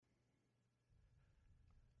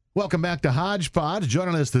Welcome back to Hodgepodge.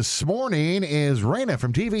 Joining us this morning is Rayna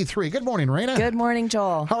from TV3. Good morning, Rayna. Good morning,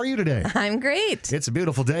 Joel. How are you today? I'm great. It's a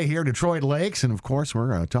beautiful day here in Detroit Lakes, and of course,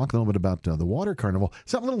 we're talking a little bit about the Water Carnival.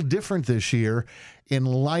 Something a little different this year in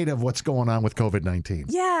light of what's going on with COVID-19.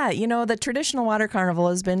 Yeah, the traditional Water Carnival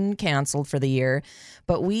has been canceled for the year,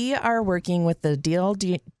 but we are working with the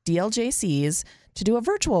DLJCs to do a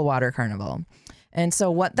virtual Water Carnival. And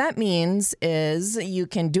so what that means is you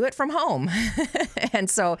can do it from home. And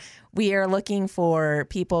so we are looking for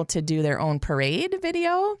people to do their own parade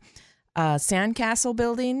video, sandcastle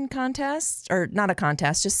building contest, or not a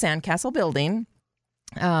contest, just sandcastle building,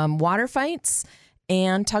 water fights,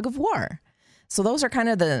 and tug of war. So those are kind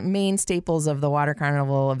of the main staples of the Water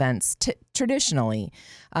Carnival events traditionally.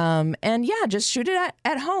 And yeah, just shoot it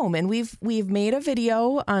at home. And we've made a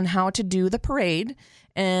video on how to do the parade.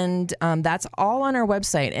 And that's all on our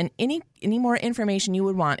website. And any more information you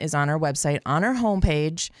would want is on our website, on our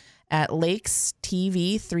homepage at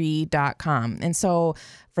lakestv3.com. And so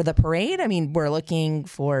for the parade, we're looking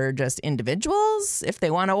for just individuals if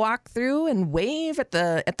they want to walk through and wave at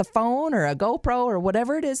the phone or a GoPro or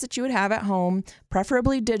whatever it is that you would have at home,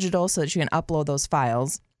 preferably digital so that you can upload those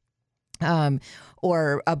files,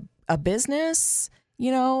 or a business,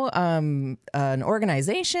 an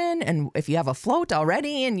organization. And if you have a float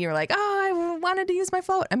already and you're like, oh, I wanted to use my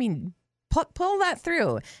float, pull that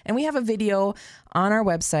through. And we have a video on our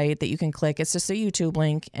website that you can click. It's just a YouTube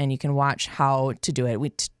link and you can watch how to do it.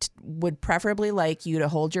 We would preferably like you to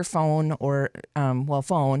hold your phone or,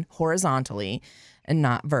 phone horizontally and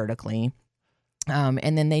not vertically.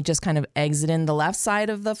 And then they just kind of exit in the left side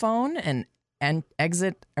of the phone and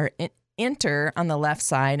exit or enter on the left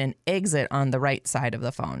side and exit on the right side of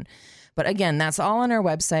the phone. But again, that's all on our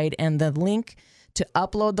website, and the link to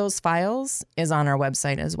upload those files is on our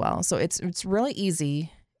website as well. So it's really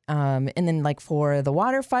easy. And then like for the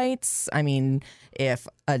water fights, if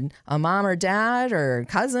a mom or dad or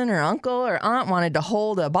cousin or uncle or aunt wanted to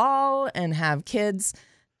hold a ball and have kids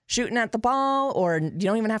shooting at the ball, or you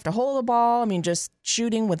don't even have to hold a ball. Just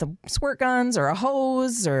shooting with squirt guns or a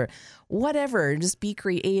hose or whatever. Just be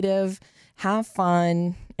creative, have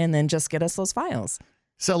fun, and then just get us those files.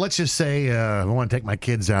 So let's just say I want to take my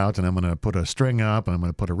kids out, and I'm going to put a string up, and I'm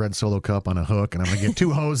going to put a red Solo cup on a hook, and I'm going to get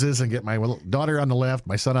two hoses and get my daughter on the left,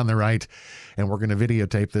 my son on the right, and we're going to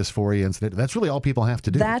videotape this for you. And so that's really all people have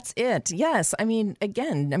to do. That's it. Yes.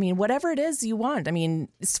 Whatever it is you want.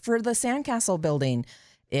 It's for the sandcastle building.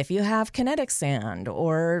 If you have kinetic sand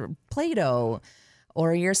or Play-Doh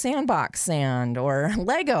or your sandbox sand or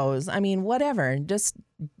Legos, whatever, just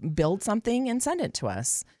build something and send it to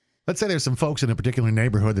us. Let's say there's some folks in a particular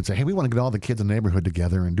neighborhood that say, hey, we want to get all the kids in the neighborhood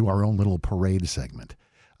together and do our own little parade segment.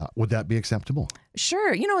 Would that be acceptable?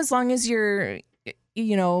 Sure. As long as you're,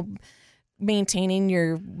 maintaining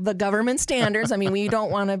the government standards. We don't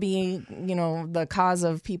want to be, the cause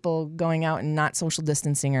of people going out and not social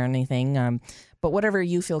distancing or anything. But whatever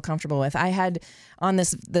you feel comfortable with. I had on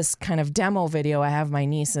this kind of demo video, I have my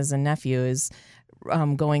nieces and nephews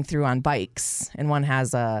going through on bikes, and one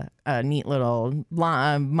has a neat little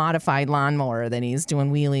modified lawnmower that he's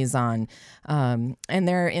doing wheelies on, and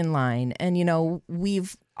they're in line. And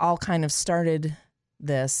we've all kind of started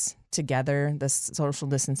this together, this social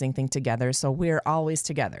distancing thing together, so we're always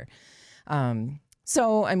together. They're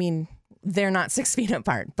not 6 feet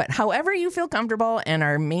apart, but however you feel comfortable and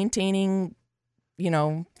are maintaining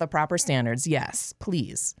the proper standards, yes,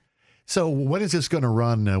 please. So when is this going to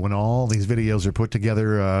run when all these videos are put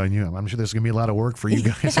together? I'm sure there's going to be a lot of work for you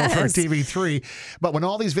guys over at TV3. But when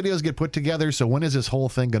all these videos get put together, so when is this whole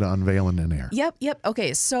thing going to unveil and air? Yep.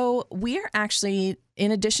 Okay, so we are actually,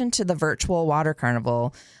 in addition to the virtual Water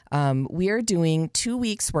Carnival, we are doing 2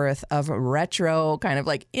 weeks worth of retro, kind of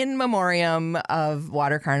like in memoriam of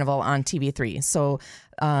Water Carnival on TV3. So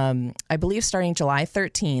I believe starting July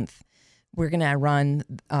 13th, we're going to run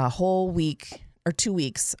a whole week or 2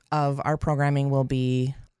 weeks of our programming will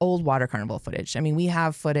be old Water Carnival footage. We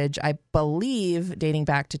have footage, I believe, dating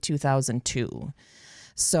back to 2002.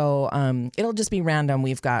 So it'll just be random.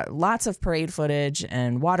 We've got lots of parade footage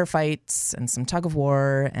and water fights and some tug of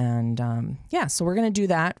war. And so we're going to do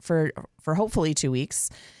that for hopefully 2 weeks.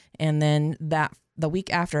 And then the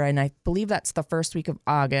week after, and I believe that's the first week of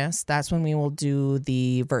August, that's when we will do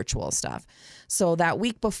the virtual stuff. So that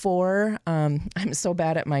week before, I'm so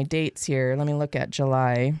bad at my dates here. Let me look at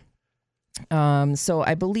July. So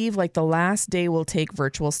I believe like the last day we'll take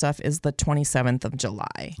virtual stuff is the 27th of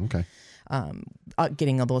July. Okay.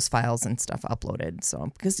 Getting all those files and stuff uploaded.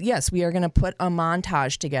 So, because yes, we are going to put a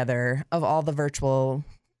montage together of all the virtual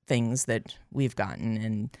things that we've gotten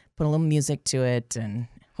and put a little music to it and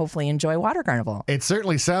hopefully enjoy Water Carnival. It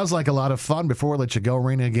certainly sounds like a lot of fun. Before I let you go,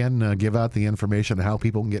 Rayna, again, give out the information on how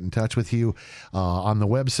people can get in touch with you on the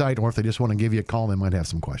website, or if they just want to give you a call, they might have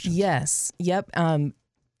some questions. Yes. Yep.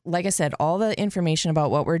 Like I said, all the information about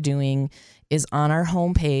what we're doing is on our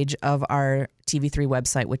homepage of our TV3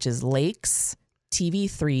 website, which is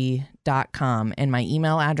lakestv3.com. And my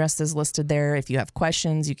email address is listed there. If you have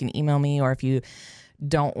questions, you can email me, or if you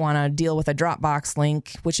don't want to deal with a Dropbox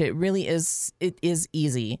link, which it really is, it is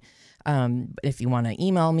easy. If you want to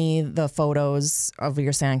email me the photos of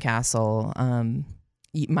your sandcastle,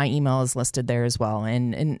 my email is listed there as well.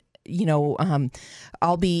 And you know,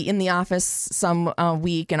 I'll be in the office some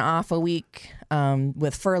week and off a week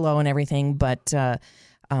with furlough and everything, but you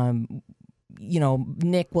know,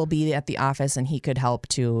 Nick will be at the office and he could help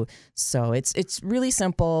too. So it's really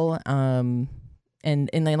simple.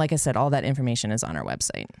 And then, like I said, all that information is on our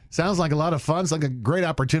website. Sounds like a lot of fun. It's like a great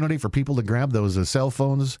opportunity for people to grab those cell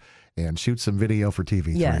phones and shoot some video for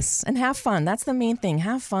TV3. Yes, and have fun. That's the main thing.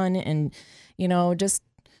 Have fun, and you know, just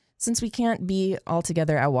since we can't be all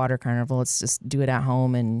together at Water Carnival, let's just do it at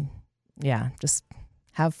home and just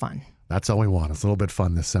have fun. That's all we want. It's a little bit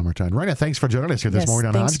fun this summertime. Rayna, thanks for joining us here this morning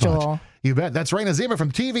on thanks, Hodgepodge. Joel. You bet. That's Rayna Zima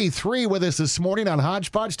from TV3 with us this morning on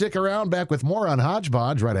Hodgepodge. Stick around, back with more on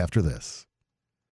Hodgepodge right after this.